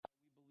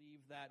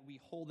that we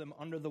hold them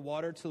under the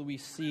water till we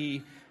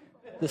see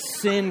the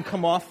sin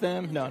come off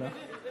them. No.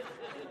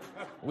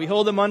 We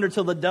hold them under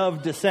till the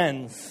dove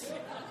descends.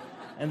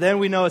 And then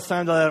we know it's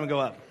time to let them go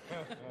up.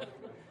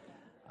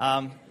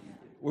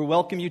 We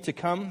welcome you to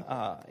come.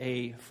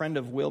 A friend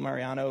of Will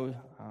Mariano,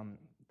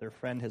 their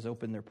friend has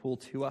opened their pool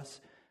to us.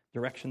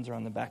 Directions are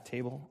on the back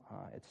table.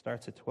 It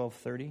starts at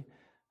 12:30.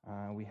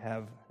 We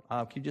have,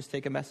 can you just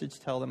take a message?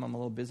 Tell them I'm a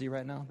little busy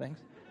right now.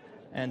 Thanks.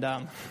 And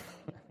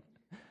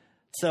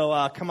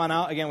so come on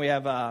out. Again, we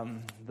have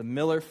the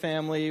Miller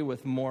family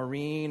with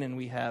Maureen, and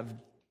we have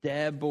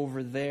Deb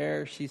over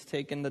there. She's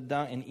taking the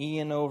dunk, and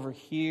Ian over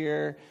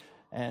here.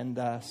 And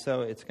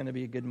so it's going to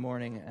be a good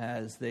morning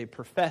as they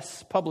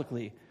profess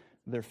publicly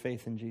their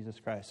faith in Jesus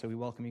Christ. So we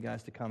welcome you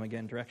guys to come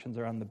again. Directions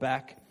are on the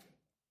back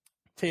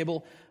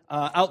table.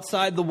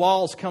 Outside the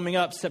walls coming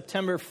up,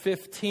 September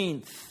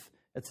 15th.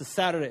 It's a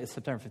Saturday. It's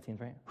September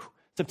 15th, right?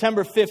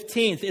 September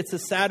 15th. It's a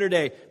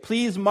Saturday.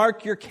 Please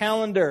mark your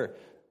calendar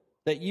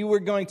that you are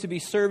going to be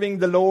serving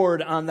the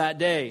Lord on that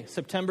day,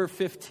 September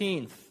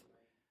 15th.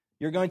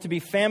 You're going to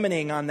be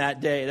famining on that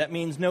day. That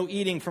means no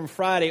eating from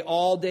Friday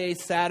all day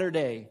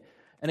Saturday.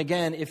 And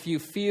again, if you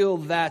feel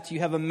that you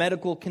have a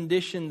medical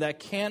condition that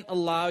can't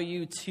allow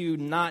you to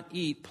not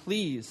eat,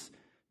 please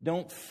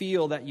don't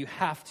feel that you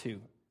have to.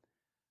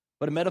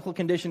 But a medical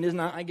condition is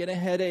not, I get a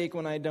headache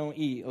when I don't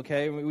eat,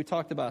 okay? We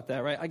talked about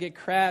that, right? I get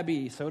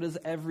crabby, so does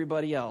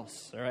everybody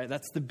else, all right?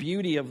 That's the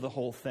beauty of the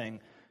whole thing.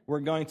 We're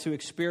going to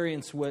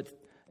experience what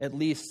at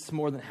least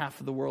more than half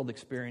of the world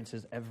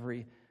experiences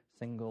every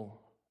single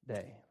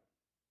day.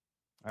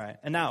 All right,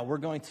 and now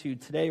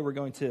today we're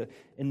going to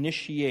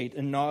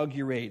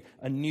inaugurate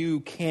a new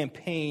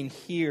campaign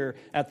here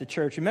at the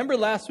church. Remember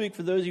last week,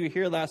 for those of you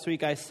here last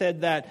week, I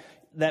said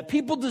that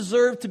people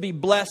deserve to be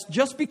blessed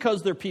just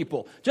because they're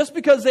people. Just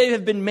because they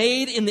have been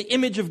made in the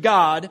image of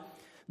God,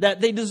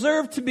 that they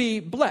deserve to be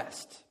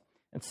blessed.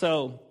 And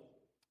so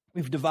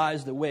we've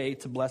devised a way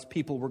to bless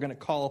people. We're going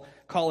to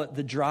call it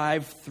the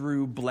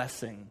drive-through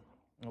blessing.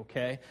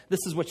 Okay? This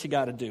is what you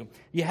got to do.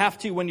 You have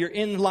to, when you're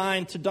in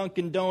line to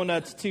Dunkin'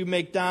 Donuts, to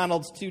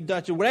McDonald's, to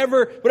Dutch,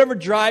 whatever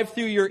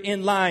drive-through you're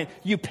in line,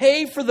 you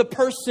pay for the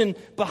person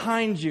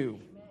behind you.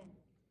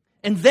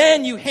 And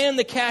then you hand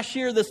the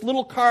cashier this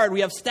little card.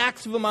 We have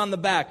stacks of them on the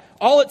back.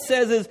 All it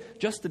says is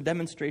just a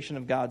demonstration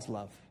of God's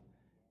love.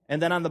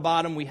 And then on the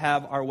bottom we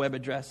have our web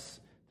address.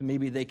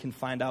 Maybe they can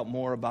find out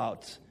more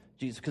about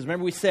Jesus. Because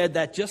remember we said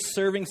that just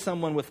serving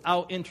someone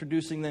without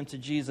introducing them to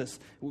Jesus,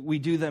 we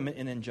do them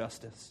an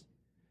injustice.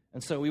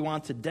 And so we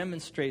want to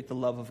demonstrate the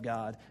love of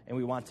God, and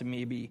we want to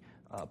maybe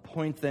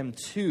point them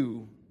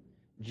to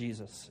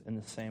Jesus in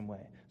the same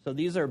way. So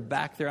these are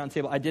back there on the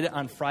table. I did it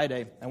on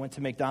Friday. I went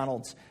to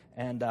McDonald's,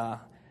 and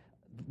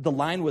the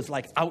line was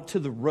like out to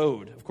the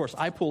road. Of course,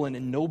 I pull in,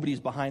 and nobody's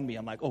behind me.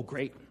 I'm like, oh,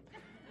 great.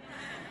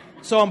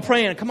 So I'm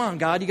praying, come on,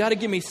 God, you got to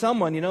give me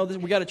someone. We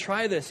got to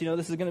try this.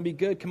 This is going to be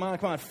good. Come on.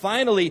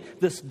 Finally,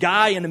 this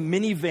guy in a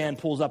minivan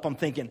pulls up. I'm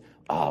thinking,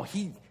 oh,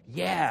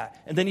 yeah.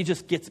 And then he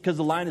just gets, because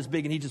the line is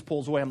big, and he just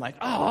pulls away. I'm like,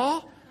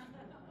 oh.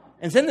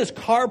 And then this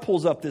car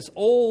pulls up, this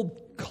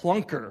old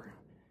clunker,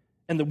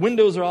 and the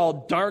windows are all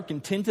dark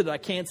and tinted. I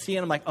can't see,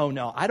 and I'm like, oh,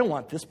 no, I don't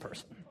want this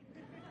person.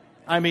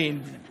 I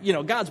mean,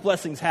 God's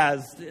blessings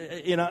has,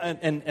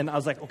 and I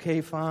was like,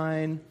 okay,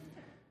 fine.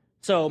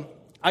 So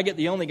I get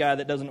the only guy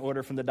that doesn't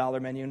order from the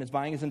dollar menu and is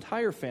buying his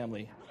entire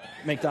family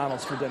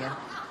McDonald's for dinner.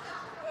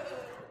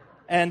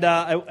 And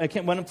I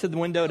went up to the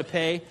window to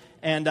pay,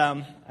 and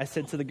I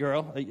said to the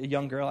girl, a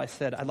young girl, I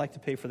said, I'd like to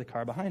pay for the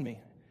car behind me.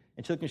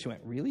 And she looked at me, she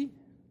went, really?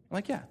 I'm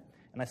like, yeah.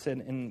 And I said,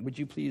 and would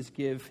you please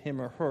give him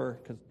or her,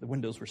 because the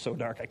windows were so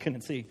dark I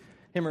couldn't see,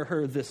 him or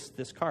her this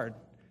card?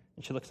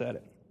 And she looks at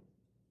it.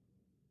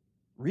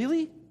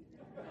 Really?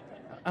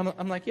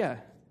 I'm like, yeah.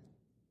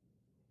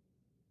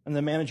 And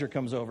the manager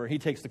comes over. He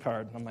takes the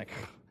card. I'm like,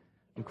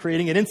 I'm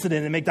creating an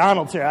incident in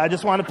McDonald's here. I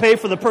just want to pay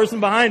for the person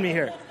behind me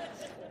here.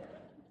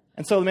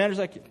 And so the manager's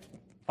like,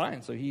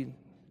 fine. So he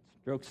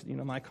strokes,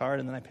 my card,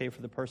 and then I pay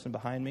for the person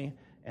behind me.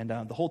 And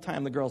the whole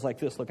time the girl's like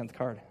this, looking at the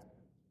card.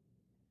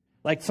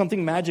 Like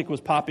something magic was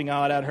popping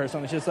out at her.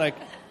 Something just like,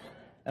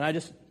 and I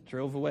just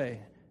drove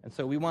away. And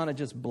so we want to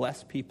just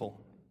bless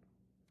people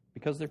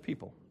because they're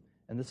people.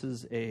 And this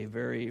is a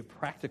very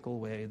practical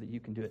way that you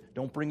can do it.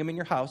 Don't bring them in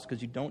your house,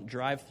 because you don't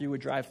drive through a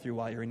drive-through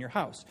while you're in your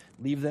house.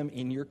 Leave them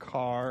in your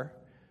car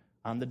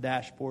on the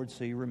dashboard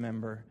so you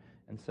remember.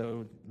 And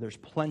so there's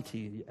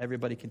plenty.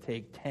 Everybody can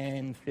take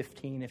 10,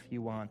 15 if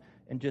you want,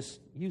 and just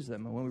use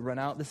them. And when we run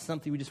out, this is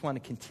something we just want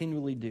to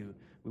continually do.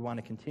 We want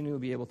to continually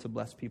be able to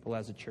bless people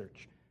as a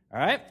church. All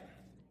right?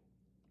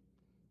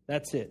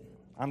 That's it.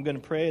 I'm going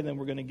to pray, and then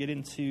we're going to get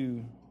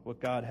into what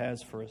God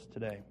has for us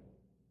today.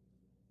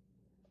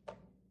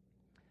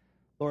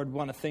 Lord, we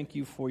want to thank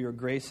you for your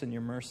grace and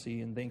your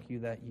mercy, and thank you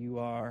that you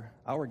are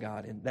our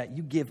God and that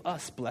you give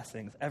us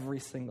blessings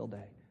every single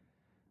day.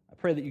 I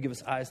pray that you give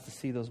us eyes to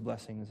see those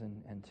blessings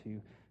and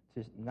to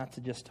not to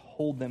just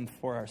hold them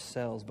for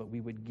ourselves, but we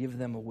would give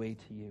them away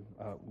to you,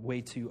 away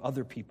to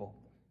other people.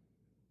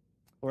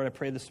 Lord, I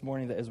pray this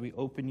morning that as we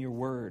open your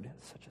word,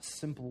 such a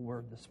simple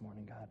word this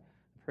morning, God,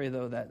 I pray,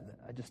 though, that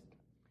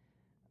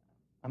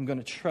I'm going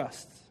to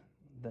trust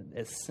that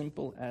as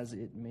simple as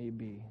it may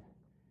be,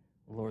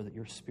 Lord, that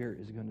your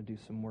Spirit is going to do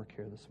some work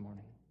here this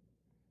morning.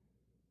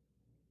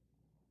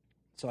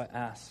 So I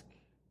ask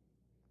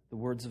the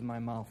words of my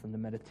mouth and the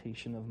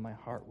meditation of my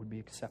heart would be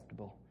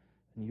acceptable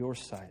in your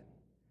sight,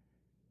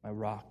 my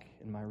rock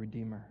and my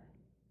redeemer.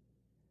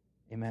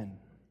 Amen.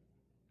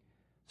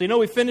 So,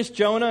 we finished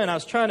Jonah, and I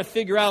was trying to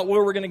figure out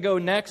where we're going to go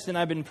next, and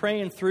I've been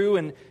praying through,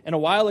 and a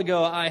while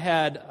ago I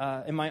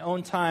had, in my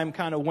own time,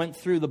 kind of went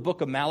through the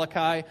book of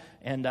Malachi,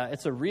 and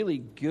it's a really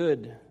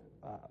good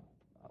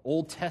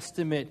Old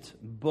Testament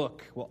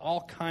book with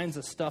all kinds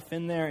of stuff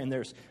in there, and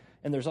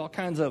there's all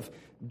kinds of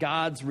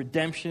God's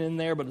redemption in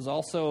there, but there's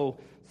also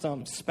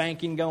some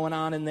spanking going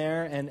on in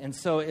there, and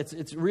so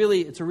it's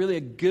really a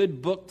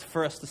good book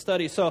for us to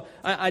study. So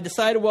I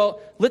decided,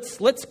 well,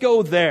 let's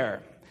go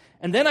there.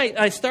 And then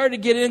I started to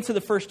get into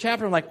the first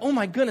chapter. I'm like, oh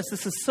my goodness,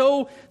 this is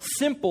so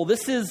simple.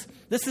 This is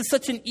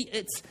such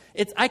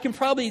it's I can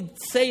probably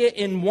say it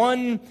in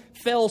one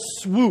fell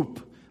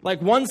swoop.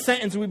 Like one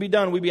sentence, we'd be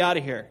done, we'd be out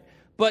of here.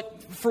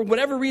 But for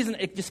whatever reason,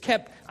 it just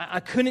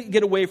I couldn't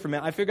get away from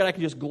it. I figured I could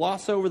just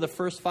gloss over the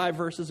first 5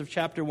 verses of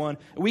chapter 1.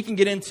 And we can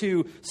get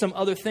into some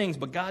other things.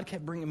 But God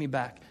kept bringing me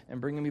back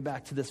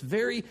to this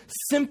very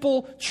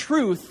simple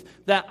truth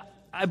that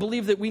I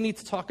believe that we need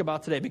to talk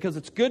about today, because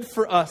it's good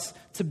for us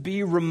to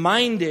be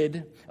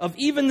reminded of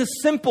even the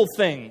simple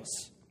things,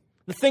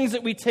 the things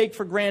that we take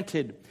for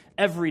granted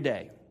every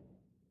day.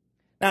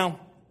 Now,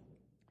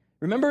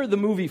 remember the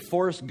movie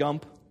Forrest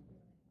Gump?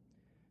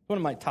 One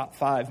of my top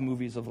 5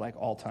 movies of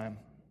all time.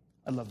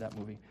 I love that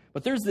movie.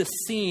 But there's this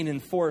scene in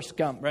Forrest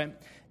Gump, right?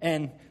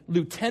 And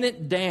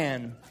Lieutenant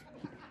Dan,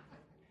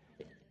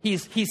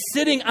 he's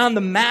sitting on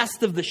the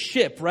mast of the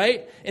ship,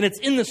 right? And it's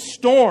in the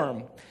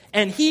storm.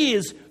 And he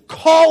is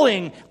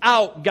calling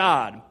out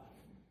God.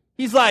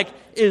 He's like,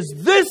 is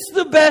this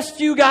the best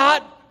you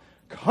got?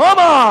 Come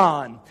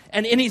on.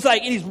 And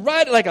he's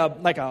riding like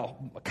a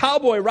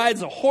cowboy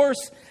rides a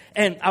horse.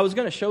 And I was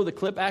going to show the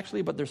clip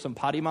actually, but there's some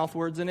potty mouth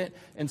words in it.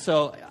 And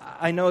so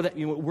I know that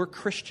we're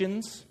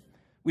Christians.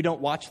 We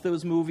don't watch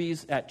those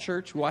movies at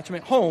church. We watch them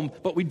at home,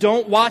 but we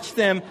don't watch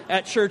them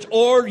at church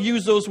or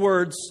use those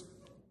words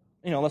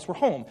unless we're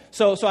home.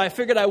 So I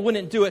figured I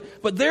wouldn't do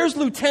it. But there's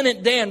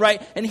Lieutenant Dan,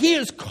 right? And he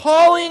is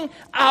calling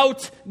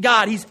out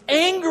God. He's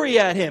angry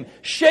at him,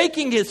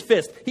 shaking his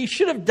fist. He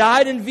should have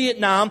died in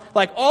Vietnam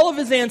like all of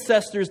his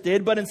ancestors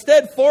did, but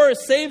instead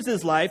Forrest saves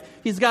his life.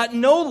 He's got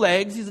no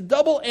legs. He's a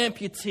double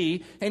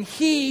amputee, and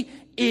he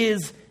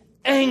is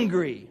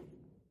angry.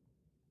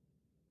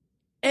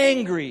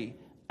 Angry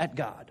at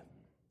God.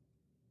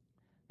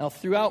 Now,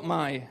 throughout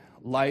my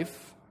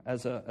life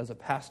as a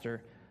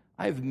pastor,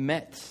 I've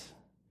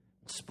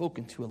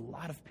spoken to a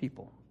lot of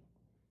people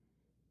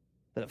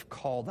that have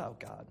called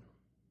out God,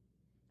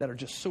 that are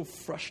just so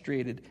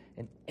frustrated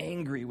and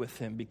angry with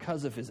him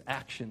because of his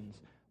actions,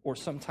 or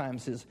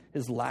sometimes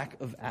his lack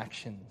of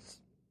actions.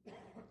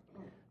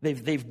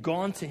 They've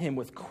gone to him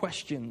with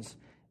questions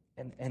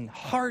and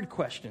hard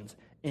questions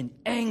in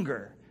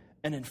anger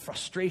and in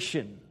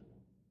frustration.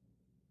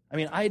 I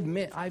mean, I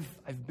admit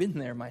I've been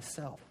there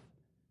myself,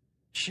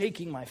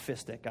 shaking my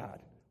fist at God.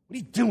 What are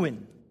you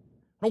doing?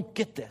 I don't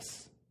get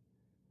this.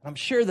 I'm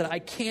sure that I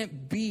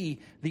can't be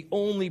the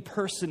only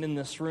person in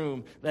this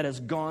room that has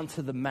gone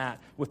to the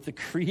mat with the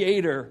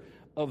creator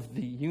of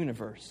the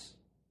universe.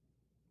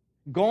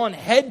 Gone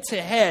head to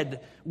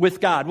head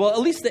with God. Well,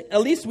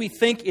 at least we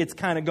think it's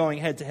kind of going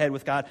head to head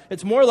with God.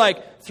 It's more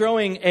like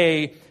throwing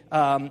a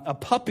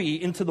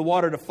puppy into the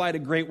water to fight a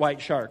great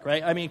white shark,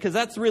 right? I mean, because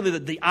that's really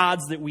the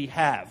odds that we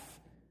have.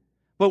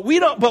 But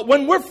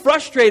when we're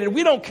frustrated,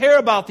 we don't care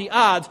about the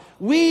odds.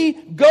 We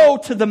go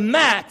to the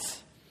mat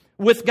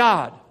with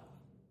God.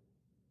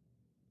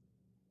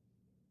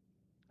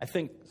 I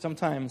think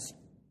sometimes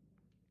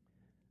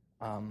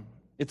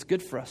it's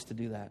good for us to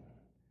do that,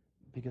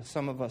 because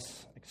some of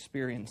us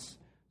experience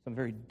some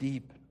very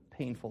deep,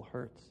 painful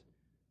hurts.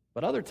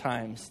 But other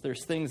times,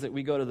 there's things that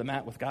we go to the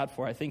mat with God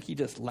for. I think he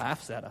just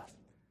laughs at us.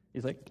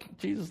 He's like,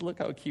 Jesus, look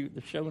how cute.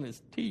 They're showing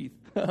his teeth.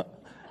 oh,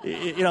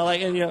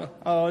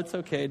 it's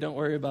okay. Don't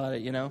worry about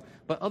it,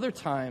 But other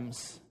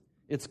times,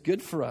 it's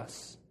good for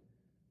us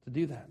to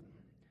do that.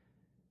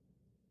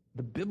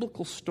 The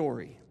biblical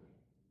story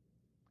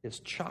is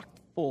chock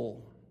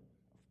full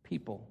of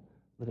people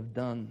that have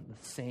done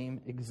the same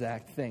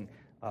exact thing.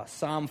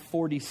 Psalm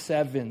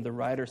 47, the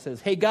writer says,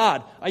 hey,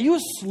 God, are you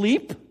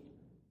asleep?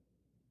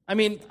 I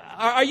mean,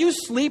 are you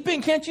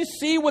sleeping? Can't you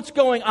see what's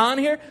going on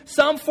here?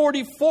 Psalm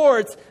 44,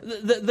 it's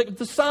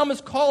the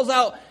psalmist calls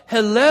out,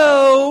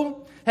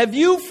 hello, have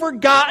you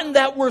forgotten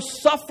that we're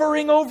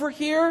suffering over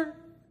here?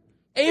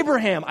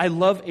 Abraham, I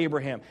love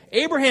Abraham.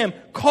 Abraham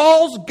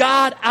calls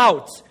God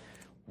out.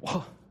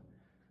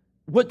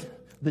 What,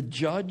 the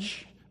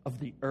judge of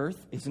the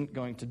earth isn't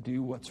going to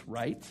do what's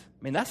right?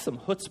 I mean, that's some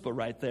chutzpah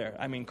right there.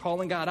 I mean,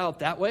 calling God out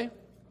that way.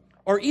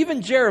 Or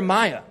even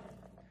Jeremiah.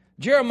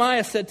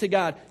 Jeremiah said to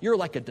God, you're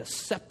like a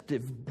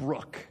deceptive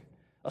brook,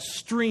 a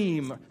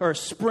stream or a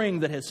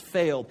spring that has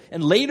failed.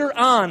 And later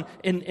on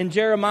in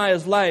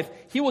Jeremiah's life,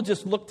 he will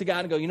just look to God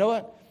and go, you know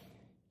what?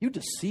 You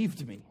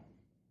deceived me. Can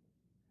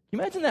you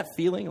imagine that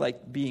feeling,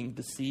 like being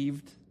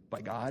deceived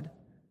by God?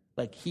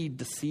 Like he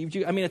deceived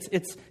you? I mean,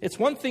 it's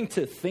one thing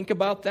to think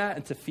about that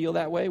and to feel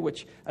that way,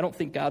 which I don't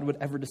think God would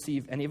ever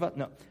deceive any of us.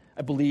 No,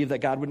 I believe that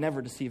God would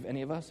never deceive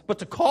any of us. But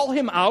to call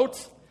him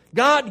out,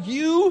 God,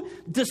 you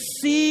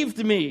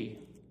deceived me.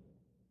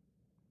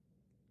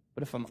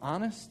 But if I'm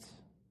honest,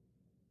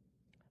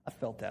 I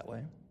felt that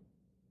way.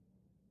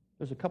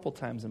 There's a couple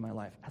times in my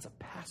life, as a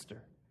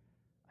pastor,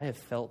 I have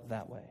felt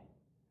that way.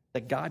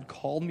 That God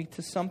called me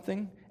to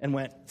something and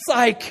went,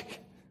 psych!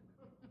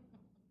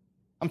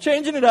 I'm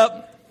changing it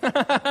up.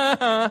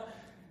 I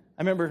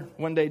remember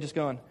one day just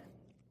going,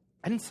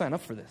 I didn't sign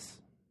up for this.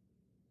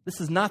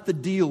 This is not the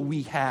deal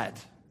we had.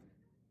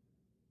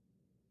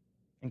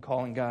 And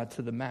calling God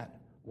to the mat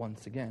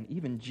once again.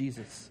 Even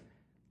Jesus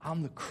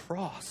on the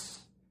cross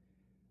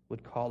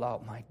would call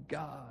out, my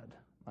God,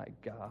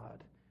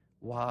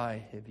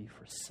 why have you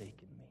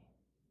forsaken me?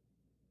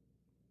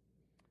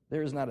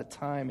 There is not a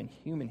time in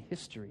human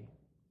history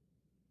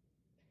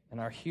and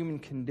our human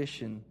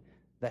condition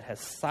that has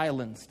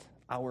silenced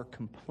our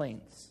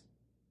complaints,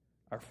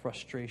 our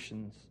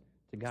frustrations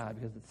to God,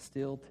 because it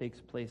still takes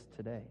place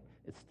today.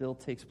 It still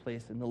takes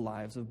place in the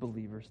lives of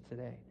believers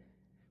today.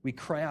 We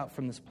cry out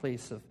from this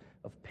place of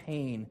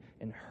pain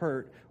and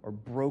hurt or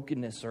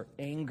brokenness or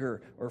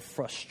anger or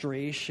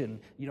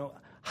frustration. You know,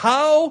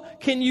 how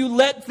can you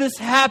let this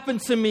happen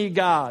to me,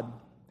 God?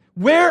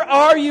 Where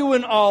are you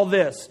in all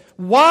this?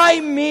 Why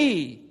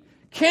me?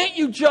 Can't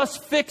you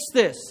just fix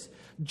this?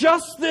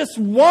 Just this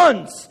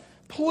once,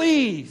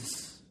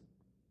 please.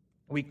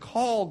 We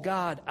call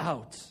God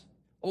out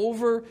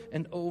over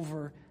and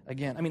over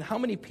again. I mean, how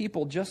many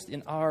people just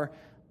in our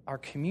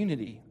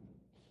community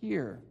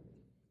here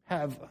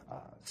have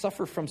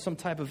suffered from some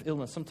type of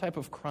illness, some type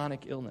of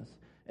chronic illness,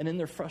 and in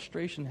their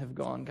frustration have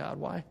gone, God,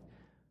 why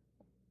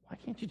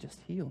can't you just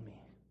heal me?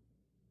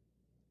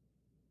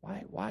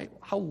 Why?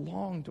 How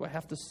long do I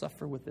have to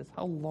suffer with this?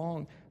 How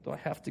long do I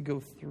have to go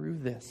through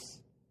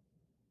this?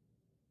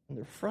 And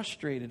they're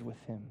frustrated with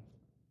him.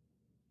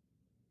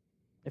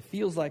 It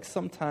feels like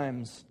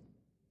sometimes,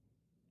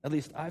 at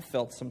least I've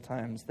felt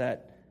sometimes,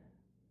 that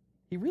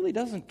he really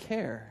doesn't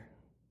care,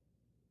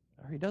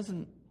 or he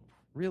doesn't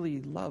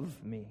really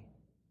love me.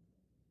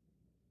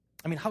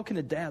 I mean, how can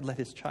a dad let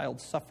his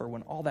child suffer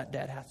when all that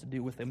dad has to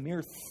do with a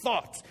mere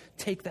thought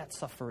take that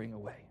suffering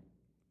away?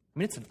 I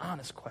mean, it's an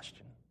honest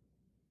question.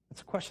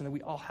 It's a question that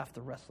we all have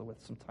to wrestle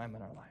with sometime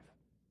in our life.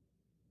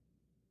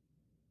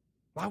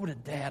 Why would a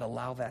dad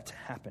allow that to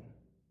happen?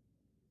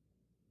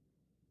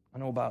 I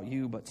don't know about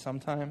you, but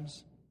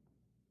sometimes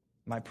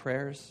my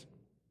prayers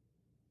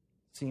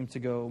seem to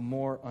go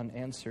more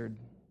unanswered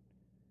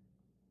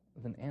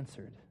than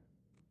answered.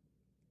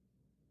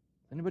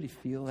 Does anybody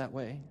feel that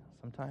way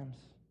sometimes?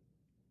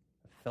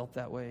 Felt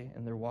that way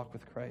in their walk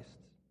with Christ?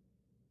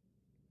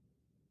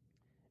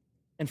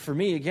 And for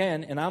me,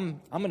 again, and I'm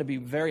going to be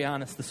very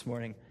honest this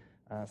morning.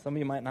 Some of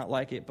you might not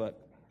like it, but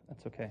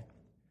that's okay.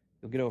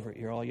 You'll get over it.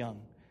 You're all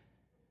young.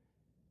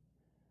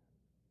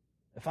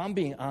 If I'm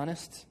being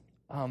honest,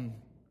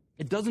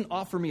 it doesn't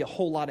offer me a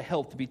whole lot of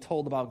help to be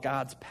told about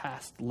God's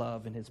past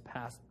love and his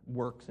past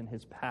works and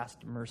his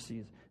past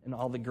mercies and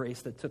all the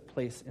grace that took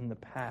place in the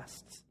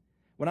past.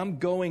 When I'm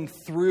going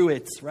through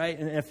it, right,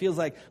 and it feels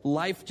like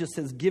life just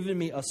has given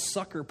me a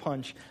sucker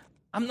punch,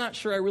 I'm not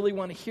sure I really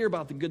want to hear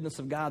about the goodness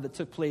of God that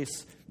took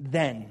place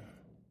then.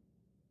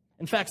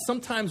 In fact,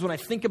 sometimes when I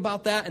think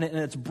about that and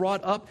it's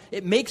brought up,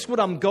 it makes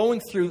what I'm going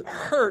through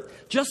hurt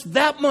just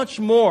that much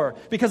more.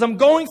 Because I'm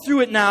going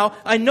through it now.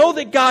 I know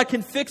that God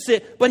can fix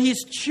it, but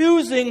he's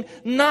choosing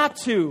not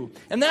to.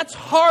 And that's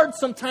hard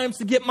sometimes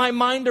to get my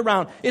mind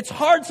around. It's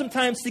hard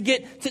sometimes to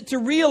get to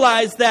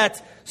realize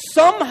that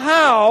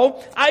somehow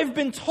I've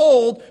been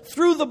told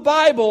through the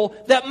Bible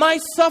that my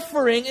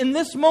suffering in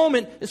this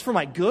moment is for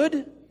my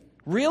good.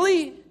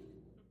 Really? That's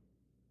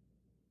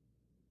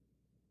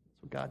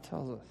what God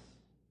tells us.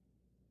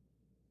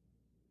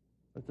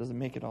 But it doesn't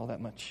make it all that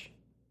much.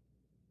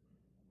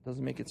 It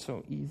doesn't make it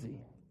so easy.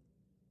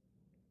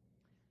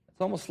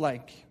 It's almost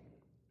like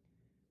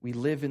we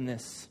live in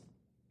this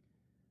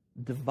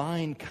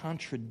divine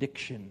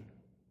contradiction.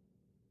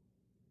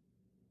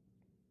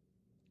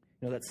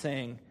 You know that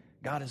saying,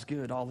 God is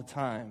good all the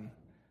time,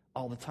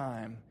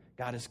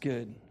 God is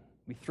good.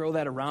 We throw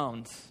that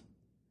around.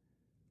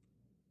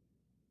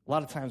 A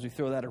lot of times we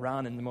throw that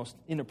around in the most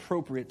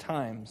inappropriate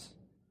times.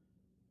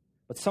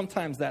 But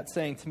sometimes that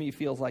saying to me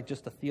feels like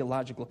just a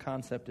theological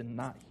concept and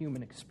not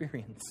human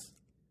experience.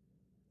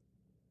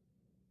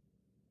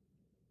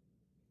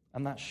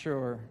 I'm not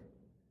sure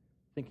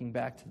thinking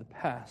back to the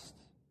past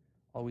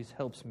always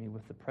helps me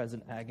with the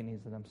present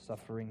agonies that I'm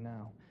suffering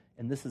now.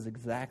 And this is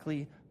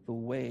exactly the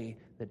way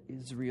that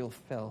Israel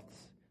felt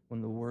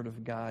when the word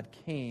of God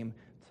came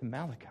to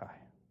Malachi.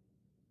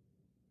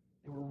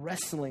 They were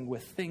wrestling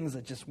with things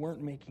that just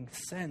weren't making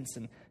sense,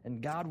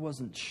 and God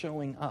wasn't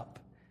showing up.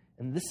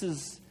 And this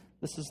is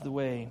the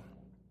way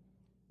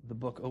the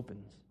book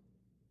opens.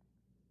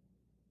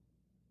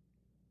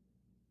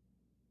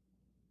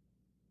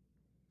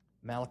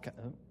 Malachi.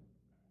 Can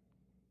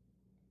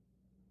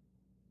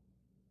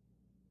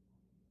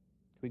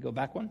we go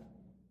back one?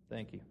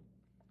 Thank you.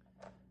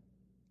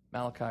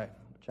 Malachi,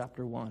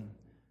 chapter 1.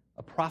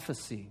 A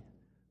prophecy,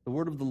 the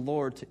word of the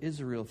Lord to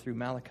Israel through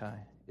Malachi.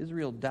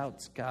 Israel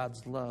doubts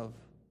God's love.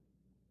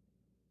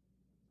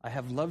 I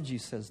have loved you,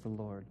 says the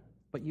Lord.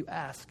 But you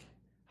ask,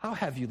 how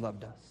have you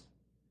loved us?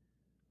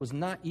 Was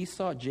not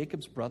Esau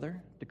Jacob's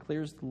brother,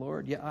 declares the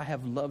Lord? Yet I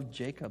have loved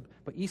Jacob,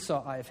 but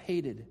Esau I have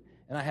hated,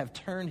 and I have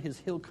turned his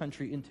hill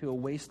country into a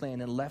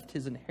wasteland and left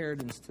his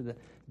inheritance to the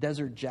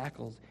desert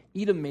jackals.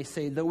 Edom may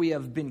say, though we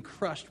have been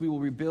crushed, we will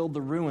rebuild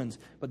the ruins.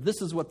 But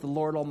this is what the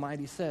Lord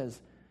Almighty says.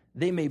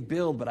 They may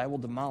build, but I will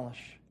demolish.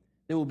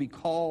 They will be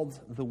called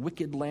the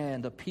wicked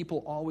land, a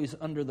people always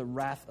under the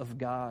wrath of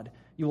God.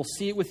 You will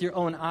see it with your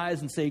own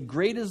eyes and say,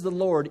 great is the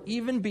Lord,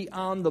 even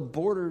beyond the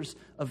borders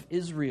of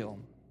Israel.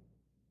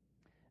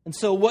 And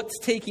so what's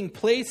taking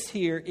place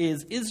here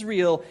is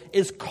Israel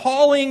is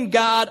calling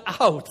God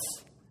out.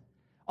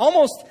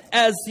 Almost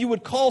as you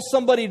would call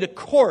somebody to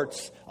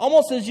court.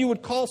 Almost as you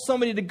would call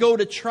somebody to go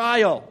to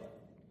trial.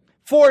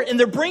 And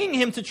they're bringing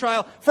him to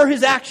trial for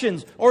his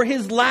actions or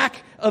his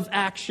lack of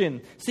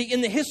action. See, in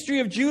the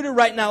history of Judah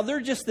right now,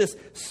 they're just this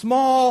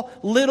small,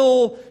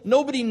 little,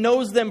 nobody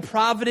knows them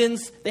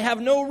providence. They have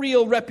no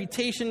real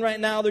reputation right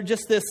now. They're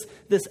just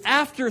this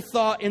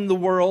afterthought in the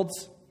world.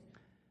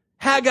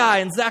 Haggai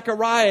and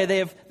Zechariah,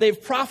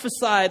 they've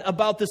prophesied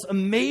about this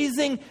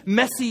amazing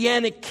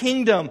messianic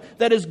kingdom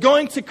that is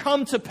going to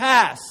come to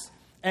pass.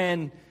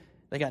 And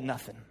they got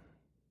nothing.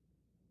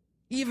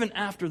 Even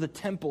after the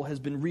temple has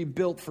been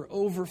rebuilt for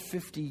over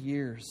 50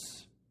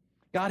 years,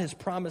 God has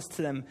promised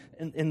to them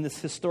in this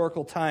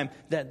historical time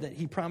that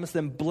He promised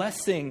them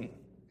blessing.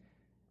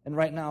 And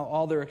right now,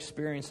 all they're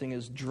experiencing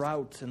is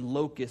drought and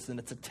locusts, and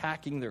it's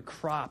attacking their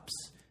crops,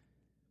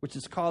 which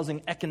is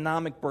causing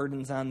economic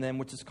burdens on them,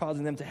 which is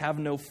causing them to have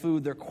no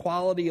food. Their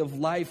quality of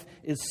life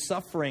is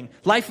suffering.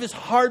 Life is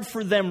hard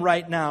for them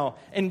right now.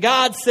 And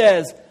God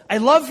says, I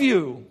love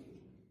you.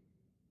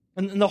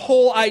 And the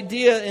whole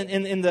idea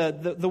in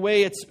the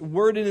way it's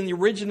worded in the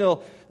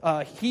original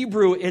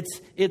Hebrew,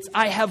 it's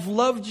I have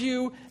loved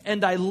you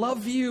and I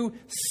love you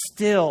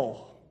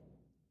still.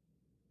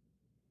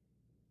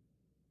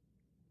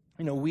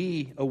 You know,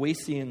 we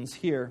Oasians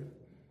here,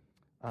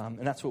 and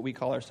that's what we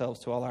call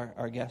ourselves to all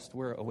our guests,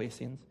 we're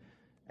Oasians.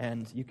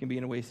 And you can be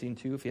an Oasian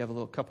too if you have a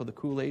little cup of the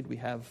Kool-Aid we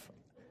have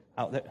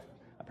out there.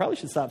 I probably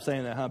should stop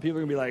saying that, huh? People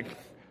are going to be like,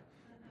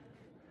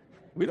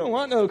 we don't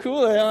want no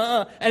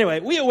Kool-Aid.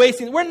 Anyway, we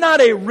Oasians, we're not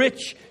a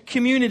rich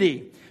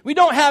community. We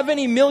don't have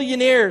any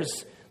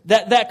millionaires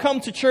that come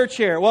to church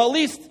here. Well, at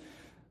least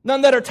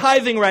none that are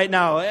tithing right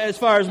now as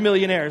far as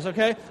millionaires,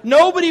 okay?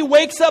 Nobody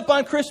wakes up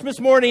on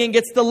Christmas morning and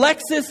gets the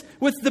Lexus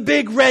with the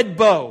big red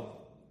bow.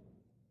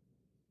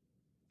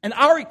 And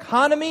our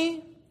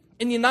economy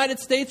in the United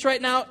States right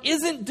now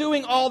isn't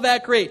doing all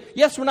that great.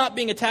 Yes, we're not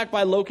being attacked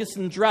by locusts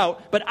and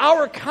drought, but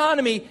our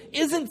economy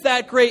isn't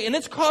that great, and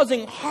it's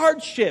causing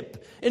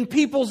hardship in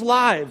people's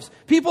lives.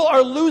 People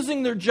are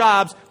losing their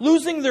jobs,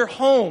 losing their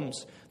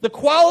homes. The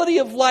quality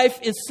of life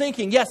is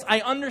sinking. Yes,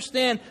 I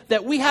understand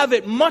that we have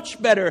it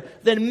much better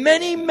than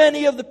many,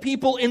 many of the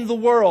people in the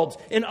world,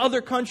 in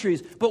other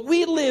countries, but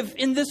we live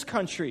in this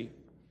country.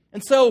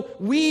 And so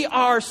we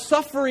are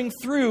suffering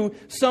through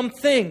some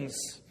things.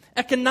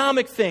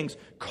 Economic things,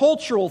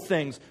 cultural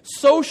things,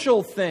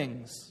 social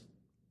things.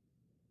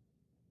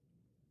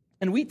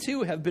 And we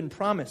too have been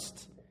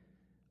promised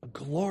a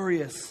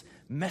glorious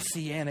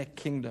messianic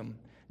kingdom.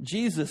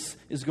 Jesus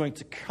is going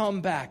to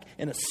come back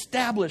and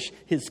establish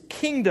His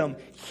kingdom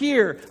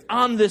here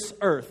on this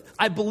earth.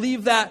 I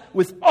believe that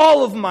with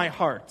all of my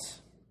heart.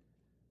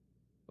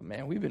 But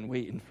man, we've been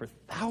waiting for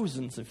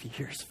thousands of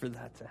years for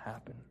that to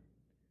happen.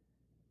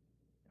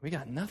 We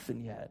got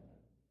nothing yet.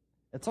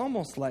 It's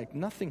almost like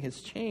nothing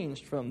has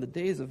changed from the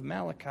days of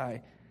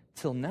Malachi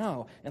till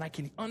now. And I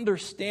can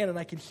understand and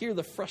I can hear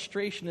the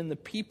frustration in the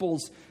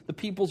people's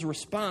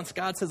response.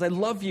 God says, I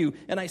love you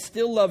and I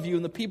still love you.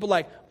 And the people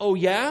like, oh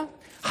yeah?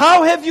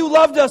 How have you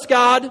loved us,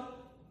 God?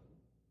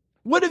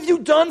 What have you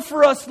done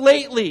for us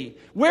lately?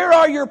 Where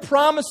are your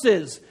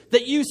promises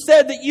that you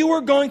said that you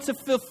were going to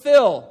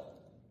fulfill?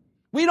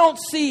 We don't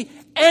see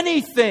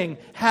anything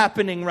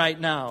happening right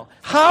now.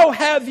 How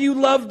have you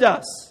loved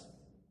us?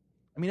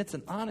 I mean, it's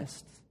an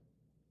honest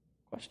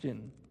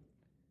question.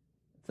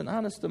 It's an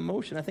honest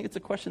emotion. I think it's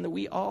a question that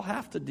we all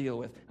have to deal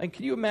with. And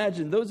can you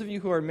imagine, those of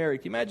you who are married,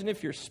 can you imagine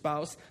if your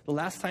spouse, the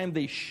last time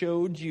they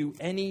showed you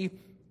any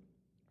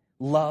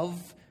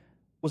love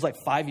was like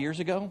 5 years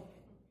ago?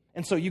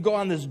 And so you go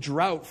on this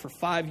drought for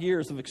 5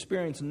 years of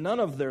experience, none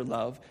of their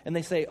love, and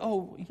they say,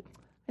 oh,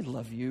 I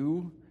love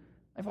you.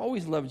 I've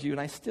always loved you, and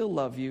I still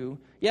love you.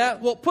 Yeah,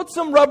 well, put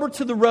some rubber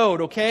to the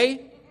road,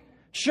 okay?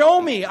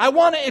 Show me. I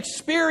want to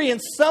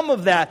experience some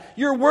of that.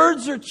 Your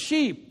words are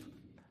cheap.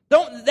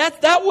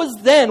 That was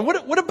then.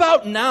 What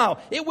about now?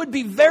 It would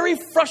be very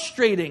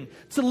frustrating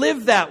to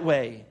live that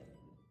way.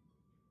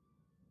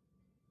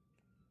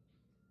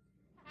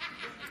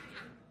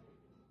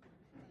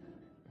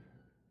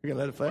 You're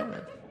going to let it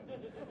play?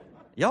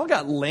 Y'all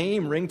got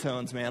lame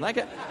ringtones, man.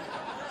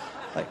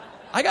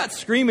 I got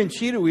screaming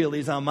cheetah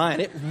wheelies on mine.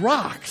 It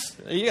rocks.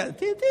 You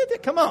got,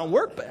 come on,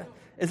 work.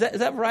 Is that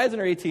Verizon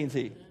or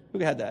AT&T? Who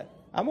had that?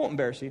 I won't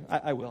embarrass you.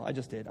 I will. I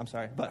just did. I'm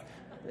sorry. But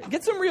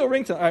get some real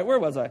ringtones. All right, where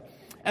was I?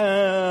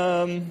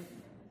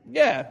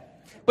 Yeah.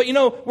 But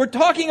we're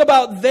talking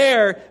about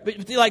there,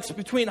 like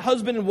between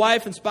husband and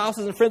wife and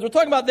spouses and friends. We're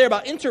talking about there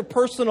about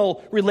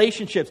interpersonal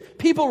relationships,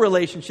 people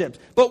relationships.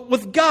 But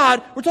with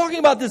God, we're talking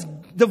about this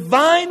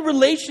divine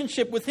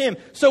relationship with Him.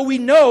 So we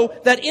know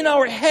that in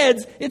our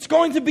heads, it's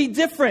going to be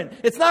different.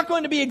 It's not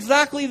going to be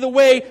exactly the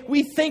way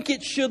we think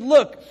it should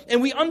look.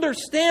 And we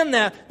understand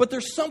that, but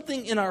there's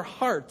something in our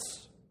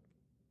hearts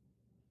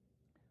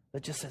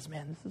that just says,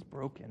 man, this is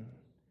broken.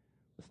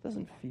 This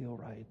doesn't feel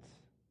right.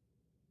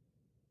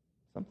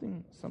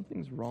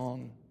 Something's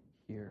wrong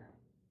here.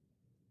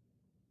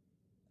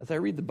 As I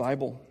read the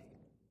Bible,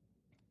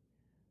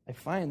 I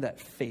find that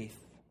faith,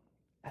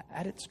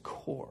 at its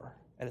core,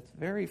 at its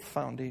very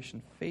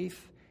foundation,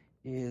 faith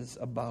is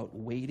about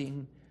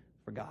waiting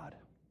for God.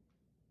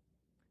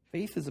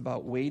 Faith is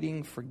about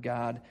waiting for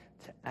God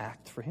to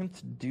act, for Him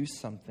to do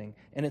something.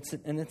 And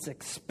it's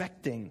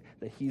expecting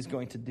that He's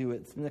going to do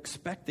it. It's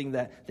expecting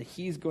that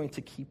He's going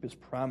to keep His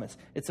promise.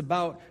 It's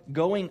about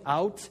going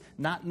out,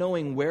 not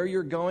knowing where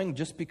you're going,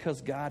 just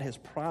because God has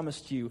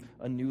promised you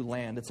a new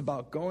land. It's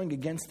about going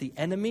against the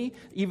enemy,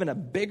 even a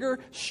bigger,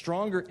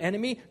 stronger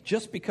enemy,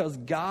 just because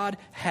God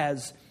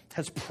has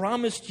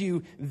promised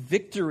you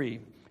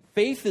victory.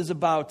 Faith is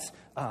about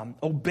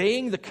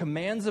obeying the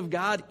commands of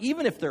God,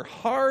 even if they're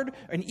hard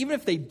and even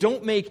if they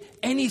don't make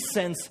any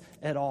sense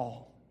at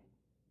all.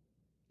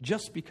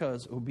 Just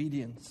because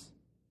obedience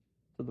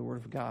to the Word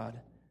of God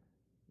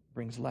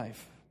brings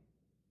life.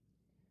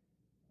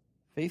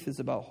 Faith is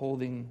about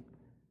holding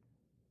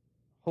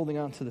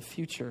on to the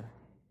future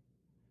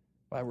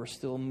while we're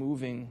still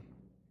moving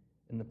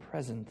in the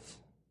present.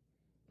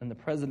 And the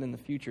present and the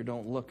future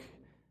don't look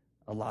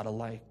a lot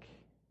alike.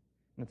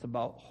 And it's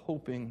about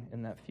hoping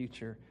in that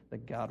future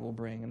that God will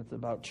bring. And it's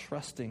about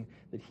trusting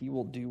that He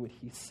will do what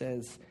He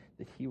says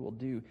that He will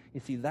do. You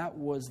see, that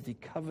was the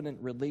covenant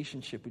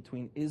relationship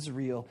between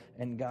Israel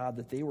and God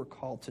that they were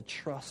called to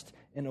trust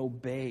and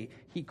obey.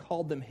 He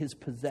called them His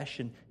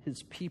possession,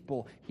 His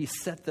people. He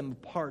set them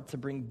apart to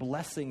bring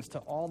blessings to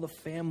all the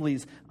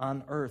families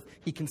on earth.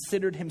 He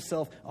considered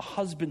Himself a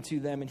husband to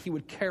them, and He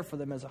would care for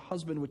them as a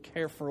husband would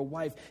care for a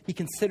wife. He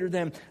considered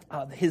them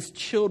His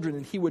children,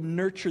 and He would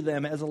nurture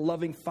them as a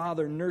loving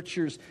father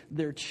nurtures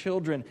their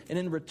children. And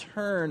in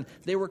return,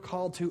 they were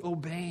called to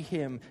obey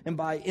Him. And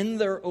in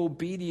their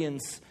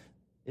obedience,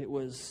 it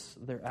was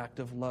their act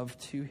of love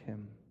to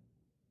Him.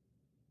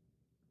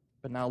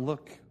 But now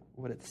look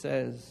what it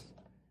says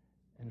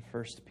in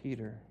 1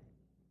 Peter.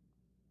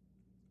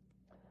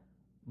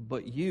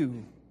 But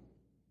you,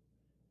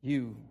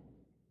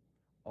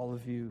 all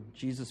of you,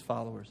 Jesus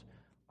followers,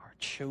 are a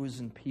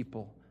chosen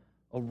people,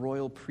 a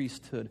royal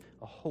priesthood,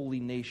 a holy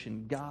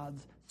nation,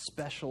 God's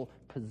special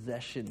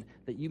possession,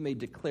 that you may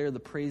declare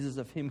the praises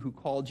of Him who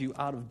called you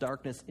out of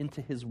darkness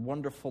into His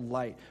wonderful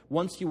light.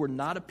 Once you were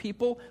not a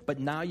people, but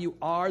now you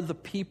are the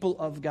people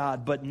of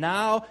God. But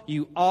now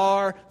you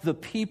are the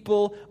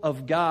people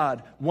of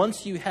God.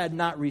 Once you had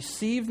not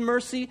received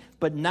mercy,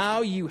 but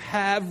now you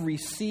have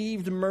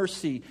received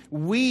mercy.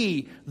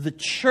 We, the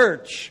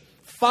church,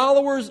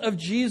 followers of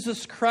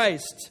Jesus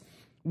Christ,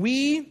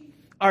 we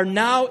are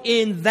now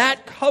in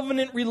that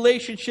covenant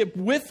relationship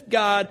with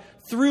God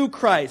through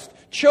Christ.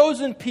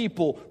 Chosen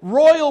people,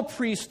 royal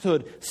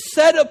priesthood,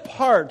 set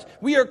apart.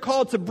 We are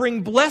called to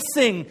bring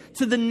blessing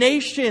to the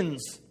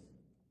nations.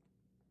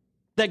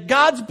 That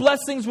God's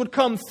blessings would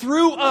come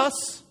through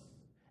us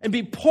and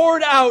be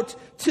poured out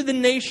to the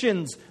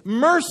nations.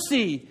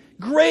 Mercy,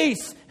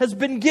 grace has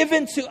been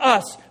given to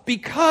us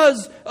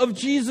because of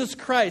Jesus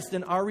Christ.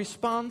 And our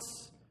response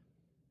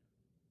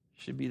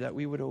should be that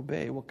we would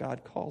obey what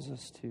God calls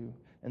us to.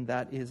 And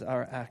that is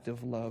our act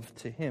of love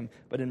to Him.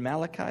 But in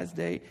Malachi's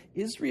day,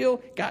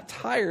 Israel got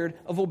tired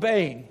of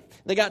obeying.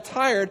 They got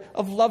tired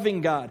of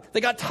loving God.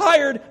 They got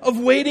tired of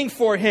waiting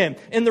for Him.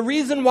 And the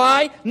reason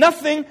why?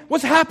 Nothing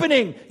was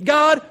happening.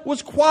 God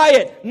was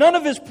quiet. None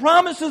of His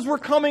promises were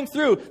coming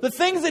through. The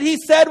things that He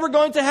said were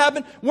going to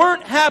happen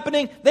weren't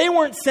happening. They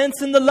weren't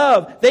sensing the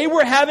love. They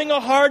were having a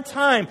hard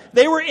time.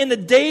 They were in the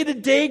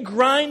day-to-day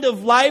grind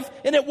of life,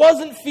 and it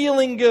wasn't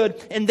feeling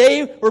good. And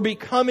they were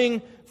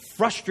becoming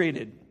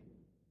frustrated.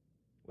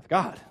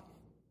 God.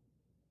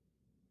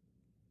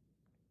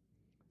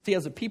 See,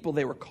 as a people,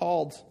 they were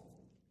called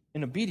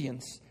in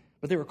obedience,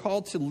 but they were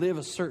called to live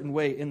a certain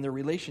way in their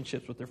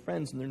relationships with their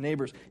friends and their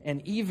neighbors,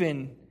 and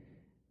even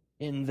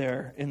in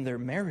their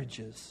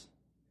marriages.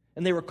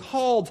 And they were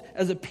called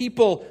as a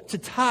people to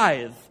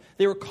tithe.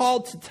 They were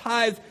called to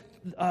tithe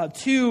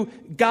to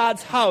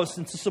God's house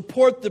and to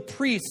support the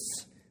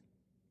priests.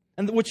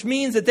 And which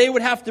means that they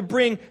would have to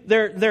bring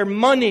their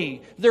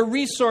money, their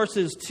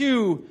resources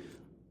to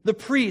the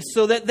priest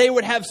so that they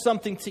would have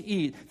something to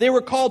eat. They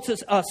were called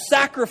to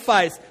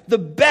sacrifice the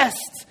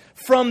best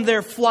from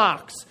their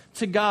flocks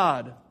to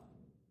God.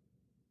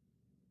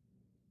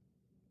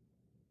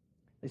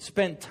 They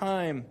spent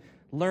time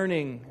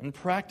learning and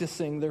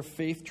practicing their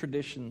faith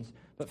traditions.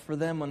 But for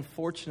them,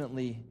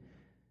 unfortunately,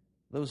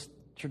 those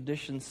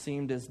traditions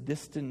seemed as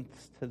distant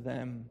to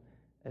them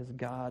as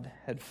God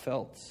had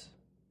felt.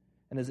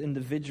 And as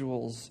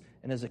individuals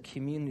and as a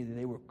community,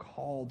 they were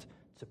called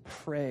to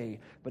pray.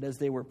 But as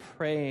they were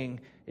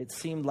praying, it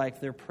seemed like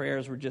their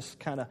prayers were just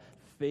kind of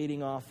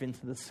fading off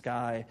into the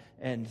sky,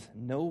 and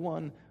no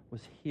one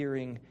was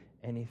hearing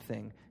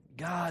anything.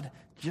 God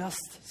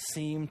just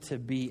seemed to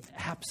be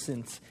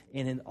absent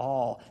in it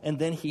all. And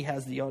then he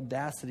has the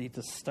audacity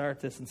to start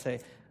this and say,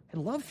 I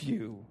love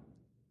you.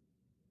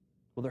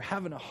 Well, they're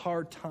having a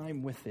hard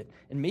time with it.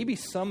 And maybe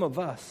some of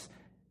us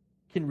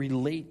can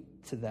relate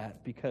to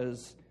that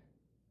because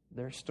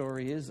their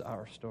story is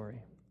our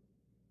story.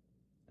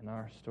 And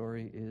our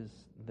story is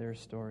their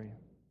story.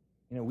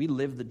 You know, we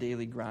live the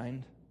daily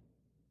grind.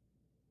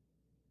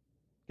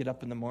 Get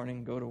up in the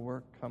morning, go to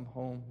work, come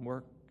home,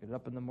 work. Get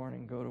up in the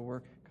morning, go to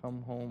work,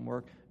 come home,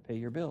 work. Pay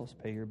your bills,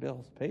 pay your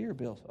bills, pay your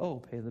bills. Oh,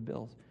 pay the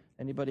bills.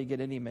 Anybody get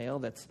any mail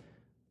that's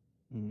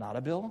not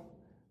a bill?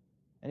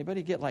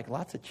 Anybody get like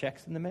lots of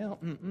checks in the mail?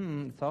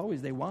 It's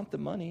always they want the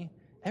money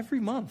every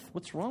month.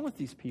 What's wrong with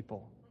these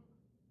people?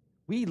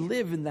 We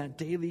live in that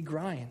daily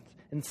grind.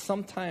 And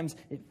sometimes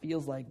it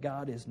feels like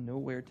God is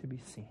nowhere to be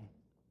seen.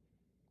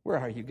 Where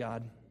are you,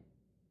 God?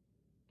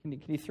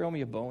 Can you throw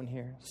me a bone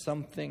here?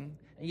 Something.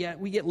 And yet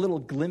we get little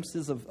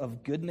glimpses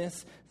of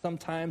goodness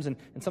sometimes, and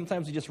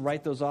sometimes we just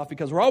write those off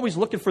because we're always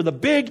looking for the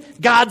big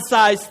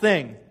God-sized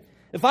thing.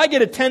 If I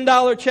get a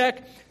 $10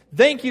 check,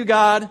 thank you,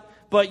 God,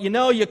 but you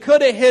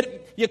could have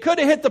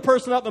hit the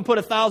person up and put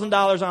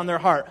 $1,000 on their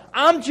heart.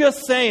 I'm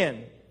just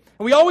saying.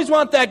 And we always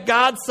want that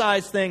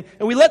God-sized thing,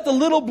 and we let the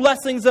little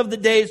blessings of the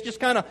days just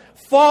kind of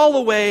fall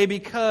away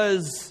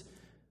because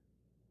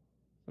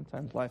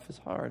sometimes life is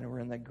hard and we're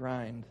in that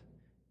grind.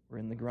 We're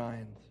in the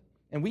grind.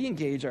 And we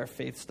engage our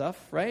faith stuff,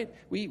 right?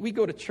 We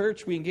go to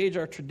church, we engage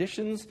our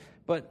traditions,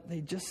 but they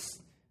just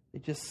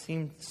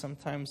seem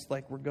sometimes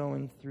like we're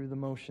going through the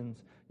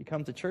motions. You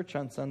come to church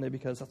on Sunday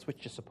because that's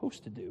what you're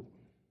supposed to do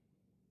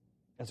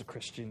as a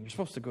Christian. You're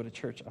supposed to go to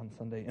church on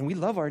Sunday. And we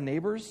love our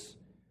neighbors,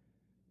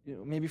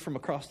 maybe from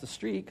across the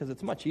street, because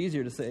it's much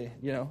easier to say,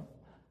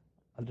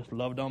 I just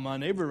loved on my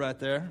neighbor right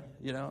there,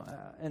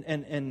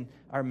 And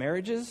our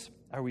marriages,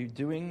 are we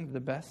doing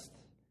the best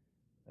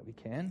that we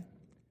can?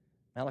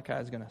 Malachi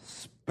is going to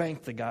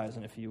spank the guys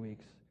in a few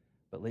weeks.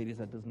 But ladies,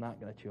 that does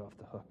not get you off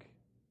the hook.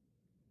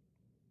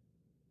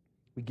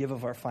 We give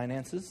of our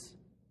finances.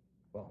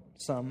 Well,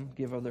 some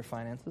give of their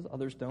finances,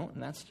 others don't.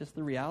 And that's just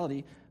the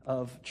reality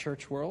of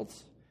church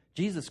worlds.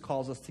 Jesus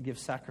calls us to give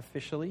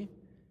sacrificially,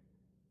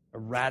 a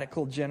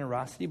radical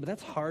generosity, but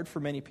that's hard for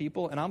many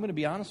people. And I'm going to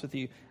be honest with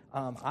you,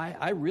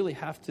 I really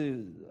have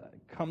to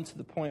come to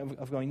the point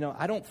of going, no,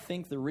 I don't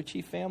think the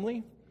Ritchie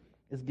family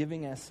is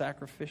giving as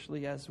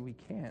sacrificially as we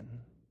can.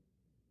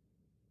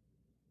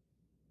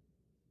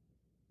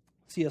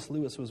 C.S.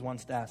 Lewis was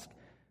once asked,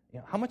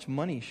 how much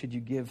money should you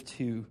give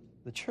to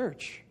the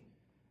church?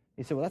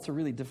 He said, well, that's a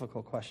really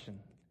difficult question.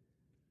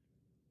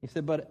 He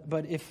said,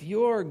 but if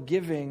your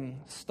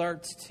giving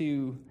starts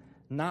to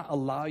not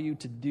allow you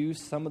to do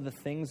some of the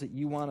things that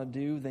you want to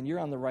do, then you're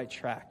on the right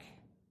track.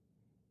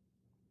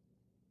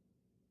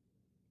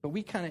 But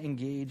we kind of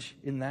engage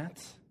in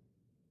that,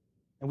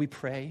 and we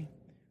pray.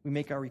 We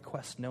make our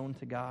requests known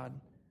to God.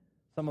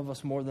 Some of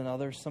us more than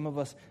others. Some of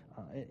us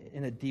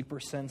in a deeper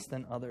sense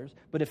than others.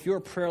 But if your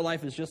prayer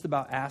life is just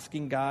about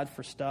asking God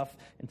for stuff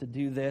and to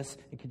do this,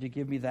 and could you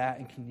give me that,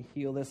 and can you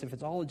heal this? If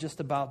it's all just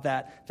about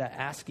that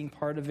asking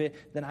part of it,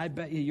 then I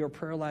bet you your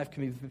prayer life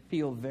can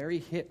feel very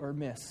hit or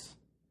miss.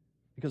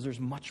 Because there's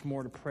much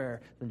more to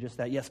prayer than just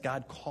that. Yes,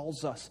 God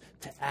calls us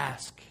to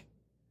ask,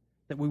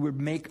 that we would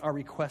make our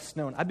requests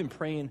known. I've been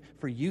praying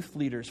for youth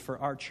leaders for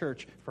our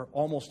church for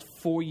almost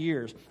 4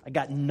 years. I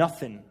got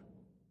nothing.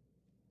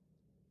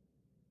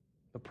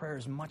 The prayer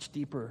is much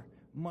deeper,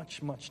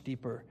 much, much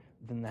deeper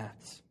than that.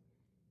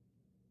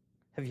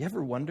 Have you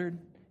ever wondered,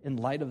 in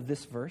light of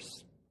this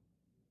verse,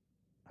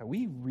 are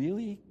we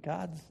really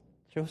God's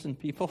chosen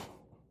people?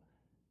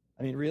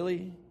 I mean,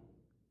 really?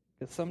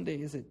 Because some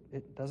days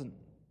it doesn't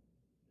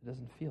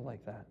feel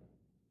like that.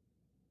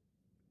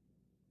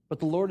 But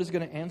the Lord is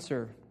going to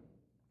answer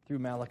through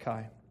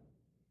Malachi.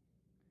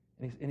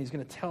 And he's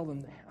going to tell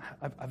them,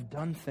 I've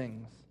done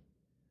things.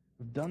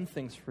 I've done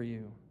things for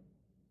you.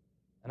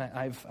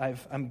 And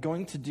I'm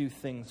going to do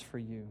things for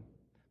you.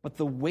 But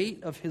the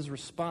weight of his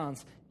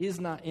response is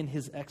not in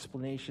his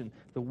explanation.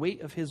 The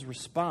weight of his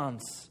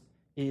response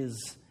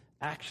is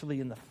actually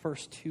in the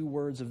first 2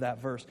 words of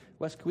that verse.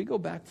 Wes, can we go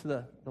back to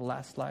the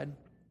last slide?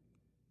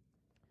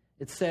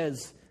 It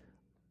says,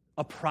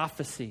 a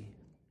prophecy.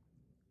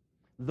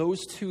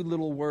 Those 2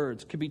 little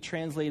words could be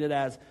translated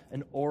as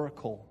an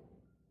oracle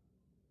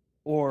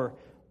or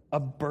a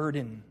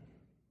burden.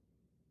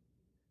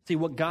 See,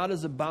 what God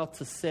is about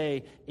to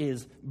say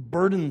is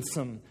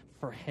burdensome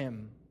for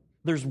him.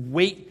 There's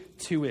weight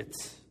to it.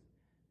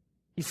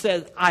 He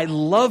says, I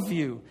love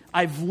you.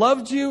 I've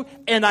loved you,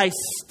 and I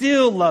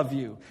still love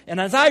you. And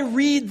as I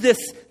read this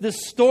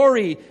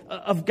story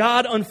of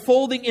God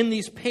unfolding in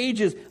these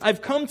pages,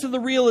 I've come to the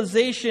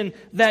realization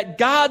that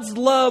God's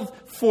love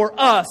for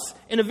us,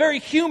 in a very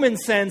human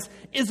sense,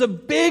 is a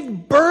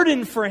big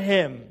burden for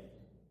him.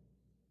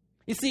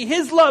 You see,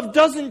 his love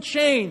doesn't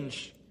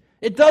change.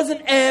 It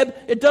doesn't ebb.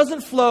 It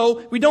doesn't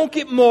flow. We don't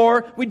get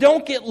more. We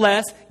don't get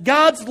less.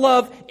 God's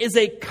love is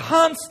a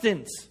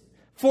constant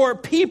for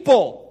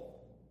people.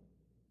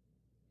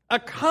 A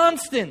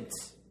constant.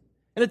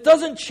 And it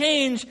doesn't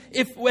change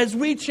as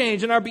we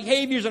change in our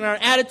behaviors and our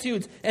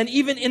attitudes and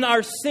even in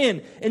our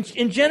sin.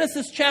 In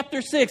Genesis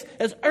chapter 6,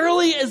 as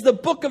early as the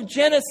book of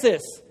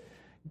Genesis,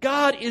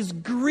 God is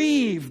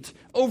grieved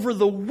over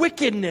the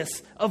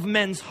wickedness of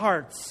men's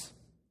hearts.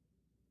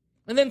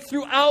 And then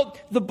throughout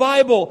the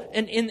Bible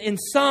and in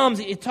Psalms,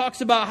 it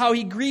talks about how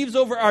he grieves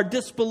over our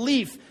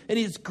disbelief and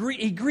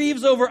he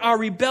grieves over our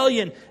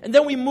rebellion. And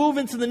then we move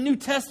into the New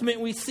Testament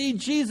and we see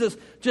Jesus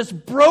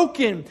just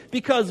broken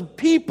because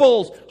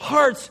people's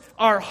hearts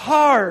are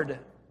hard.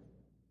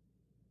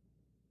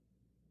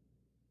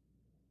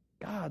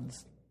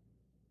 God's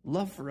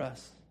love for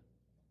us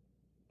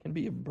can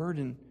be a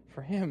burden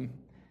for him.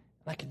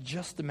 And I could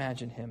just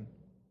imagine him.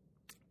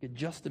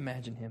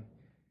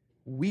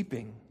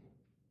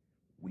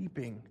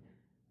 Weeping,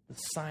 the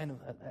sign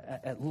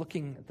at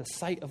looking at the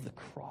sight of the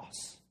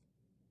cross,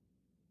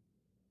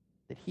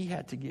 that he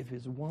had to give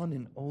his one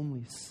and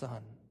only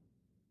Son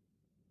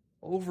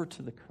over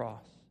to the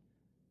cross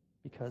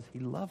because he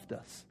loved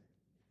us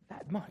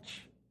that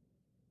much.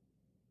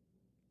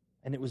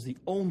 And it was the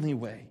only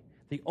way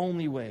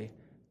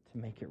to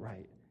make it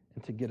right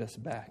and to get us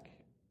back.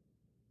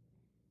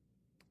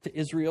 To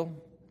Israel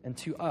and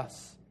to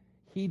us,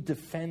 he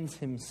defends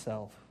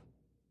himself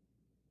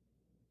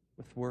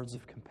with words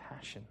of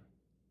compassion.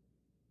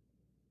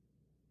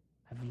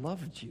 I've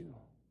loved you,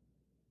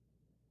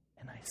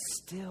 and I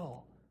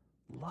still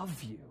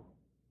love you.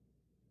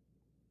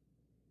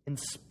 In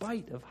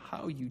spite of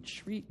how you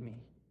treat me,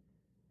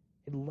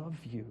 I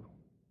love you.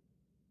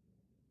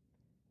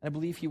 I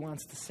believe he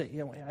wants to say,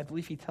 I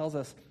believe he tells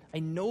us, I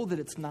know that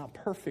it's not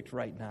perfect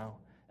right now,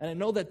 and I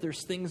know that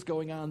there's things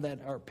going on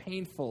that are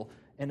painful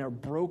and are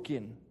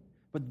broken,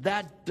 but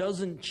that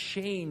doesn't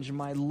change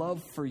my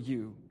love for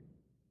you.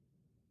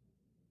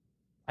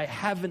 I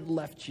haven't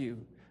left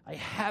you. I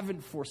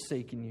haven't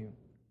forsaken you.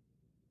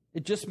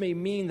 It just may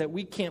mean that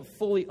we can't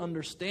fully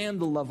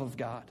understand the love of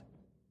God.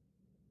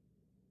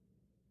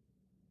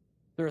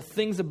 There are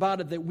things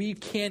about it that we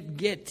can't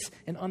get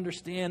and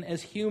understand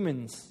as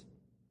humans.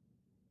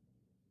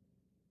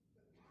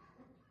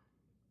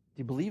 Do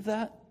you believe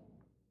that?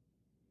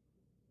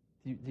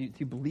 Do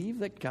you believe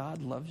that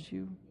God loves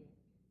you?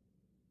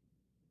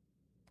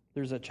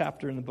 There's a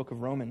chapter in the book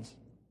of Romans.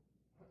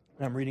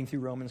 And I'm reading through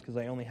Romans because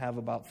I only have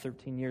about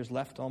 13 years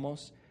left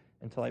almost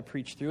until I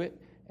preach through it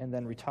and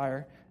then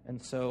retire.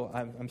 And so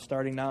I'm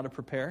starting now to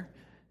prepare.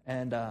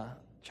 And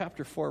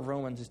chapter 4 of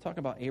Romans is talking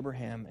about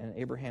Abraham and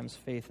Abraham's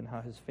faith and how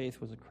his faith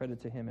was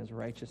accredited to him as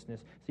righteousness.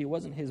 See, it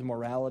wasn't his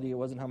morality. It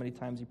wasn't how many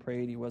times he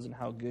prayed. It wasn't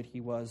how good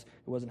he was.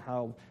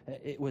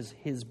 It was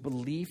his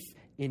belief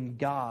in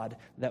God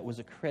that was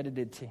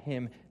accredited to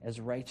him as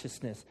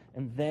righteousness.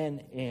 And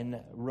then in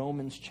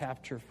Romans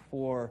chapter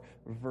 4,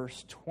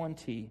 verse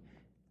 20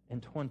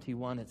 and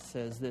 21, it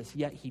says this,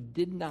 yet he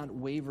did not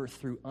waver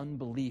through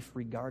unbelief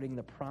regarding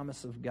the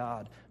promise of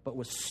God, but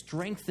was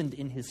strengthened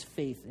in his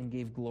faith and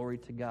gave glory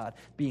to God,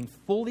 being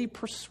fully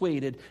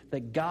persuaded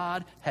that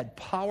God had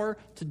power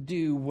to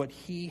do what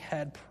he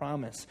had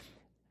promised.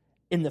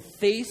 In the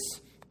face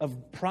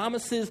of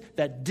promises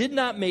that did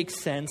not make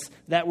sense,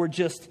 that were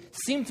just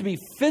seemed to be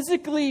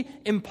physically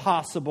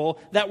impossible,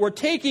 that were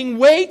taking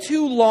way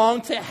too long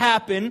to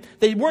happen.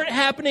 They weren't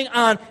happening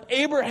on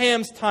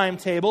Abraham's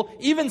timetable,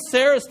 even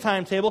Sarah's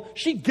timetable.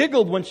 She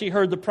giggled when she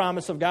heard the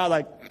promise of God,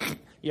 like,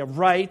 yeah,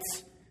 right,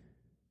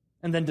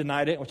 and then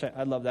denied it, which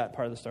I love that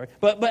part of the story.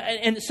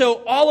 And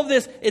so all of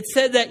this, it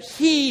said that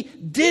he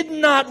did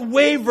not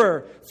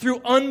waver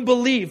through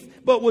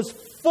unbelief, but was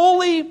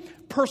fully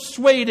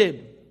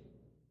persuaded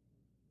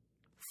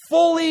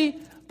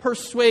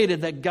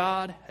that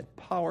God had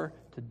power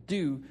to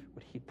do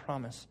what he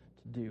promised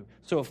to do.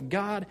 So if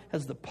God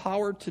has the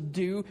power to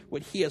do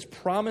what he has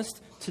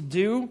promised to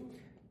do,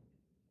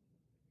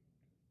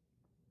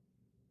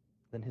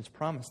 then his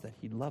promise that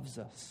he loves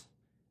us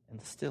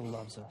and still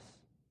loves us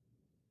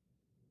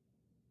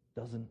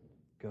doesn't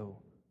go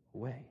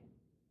away.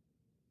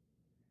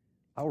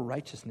 Our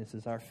righteousness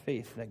is our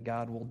faith that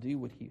God will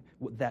do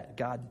that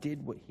God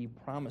did what he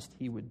promised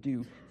he would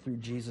do through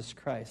Jesus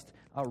Christ.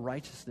 Our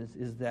righteousness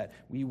is that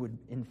we would,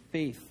 in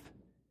faith,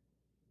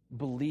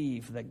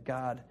 believe that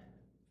God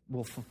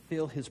will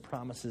fulfill his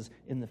promises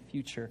in the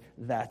future,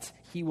 that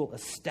he will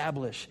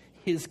establish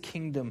his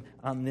kingdom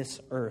on this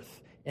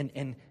earth.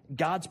 And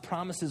God's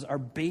promises are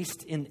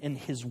based in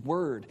His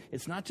Word.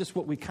 It's not just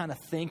what we kind of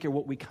think or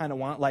what we kind of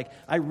want. Like,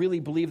 I really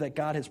believe that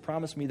God has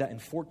promised me that in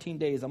 14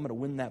 days I'm going to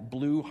win that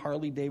blue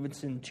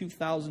Harley-Davidson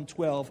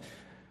 2012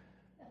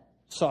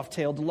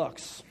 Softail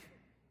Deluxe.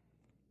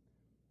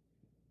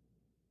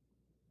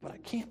 But I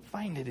can't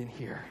find it in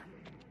here.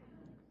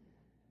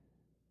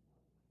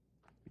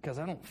 Because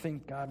I don't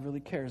think God really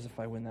cares if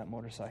I win that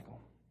motorcycle.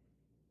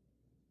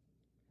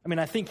 I mean,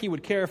 I think He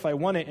would care if I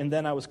won it and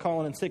then I was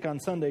calling in sick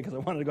on Sunday because I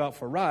wanted to go out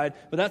for a ride,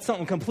 but that's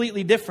something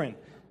completely different.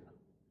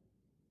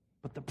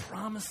 But the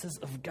promises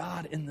of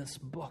God in this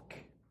book,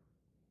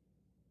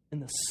 in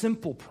the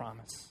simple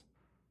promise,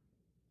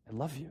 I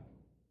love you.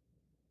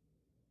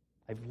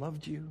 I've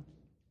loved you,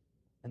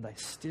 and I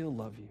still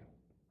love you.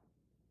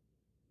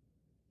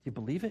 Do you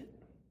believe it?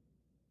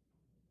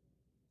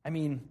 I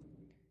mean,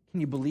 can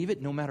you believe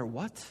it no matter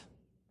what?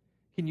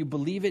 Can you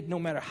believe it no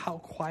matter how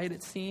quiet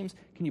it seems?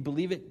 Can you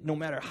believe it no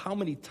matter how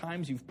many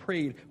times you've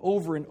prayed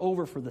over and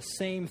over for the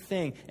same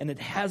thing and it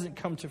hasn't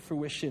come to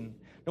fruition?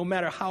 No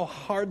matter how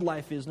hard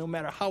life is, no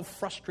matter how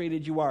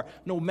frustrated you are,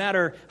 no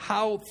matter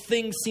how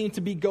things seem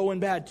to be going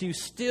bad,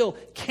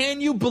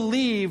 can you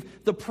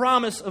believe the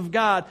promise of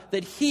God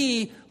that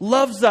He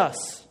loves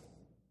us?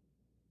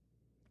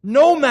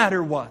 No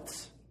matter what.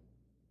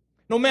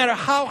 No matter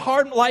how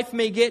hard life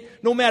may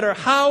get, no matter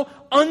how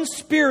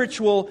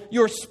unspiritual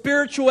your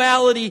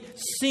spirituality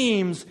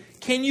seems,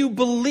 can you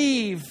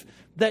believe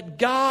that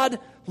God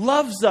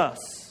loves us?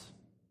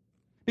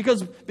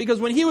 Because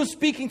when He was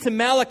speaking to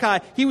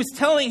Malachi, He was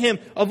telling him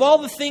of all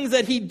the things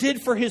that He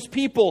did for His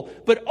people,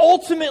 but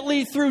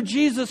ultimately through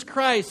Jesus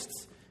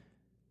Christ,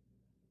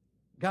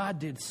 God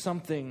did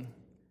something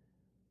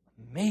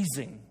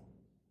amazing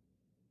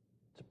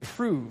to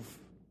prove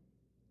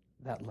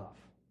that love.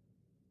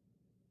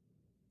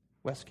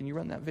 Wes, can you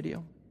run that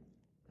video?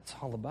 It's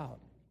all about.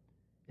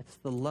 It's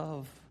the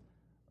love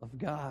of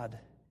God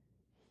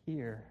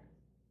here,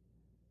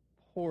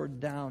 poured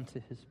down to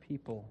His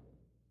people.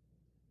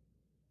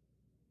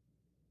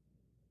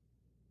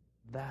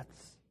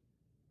 That's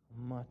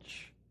how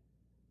much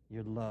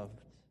you're loved.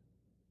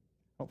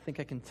 I don't think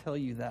I can tell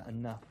you that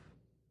enough.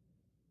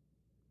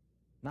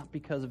 Not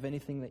because of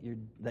anything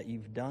that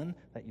you've done,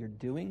 that you're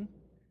doing,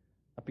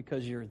 not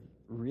because you're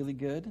really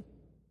good,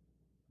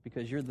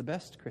 because you're the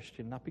best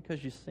Christian, not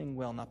because you sing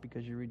well, not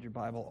because you read your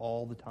Bible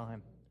all the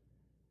time.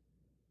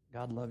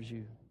 God loves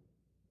you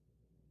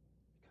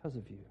because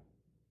of you,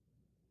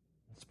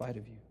 in spite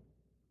of you.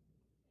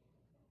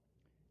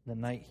 The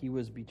night He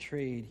was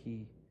betrayed,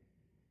 He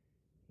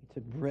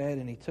took bread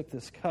and He took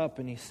this cup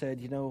and He said,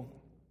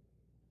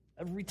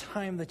 every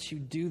time that you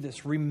do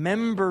this,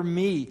 remember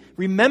me.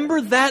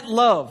 Remember that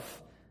love.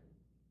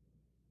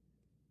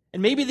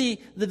 And maybe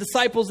the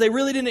disciples, they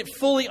really didn't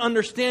fully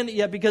understand it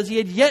yet because He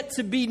had yet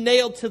to be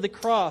nailed to the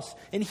cross.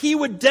 And He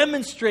would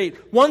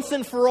demonstrate once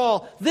and for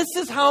all, this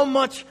is how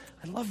much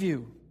I love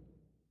you.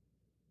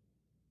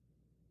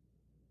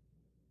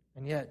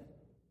 And yet,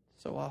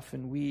 so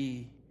often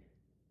we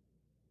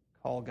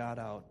call God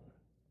out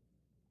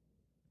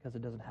because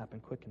it doesn't happen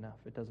quick enough.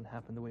 It doesn't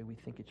happen the way we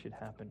think it should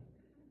happen.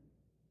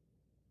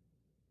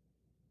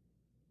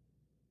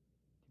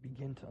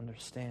 Begin to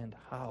understand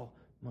how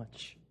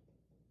much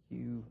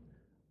you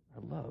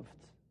are loved.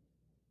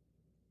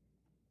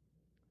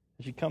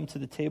 As you come to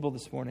the table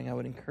this morning, I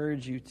would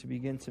encourage you to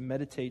begin to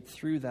meditate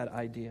through that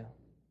idea.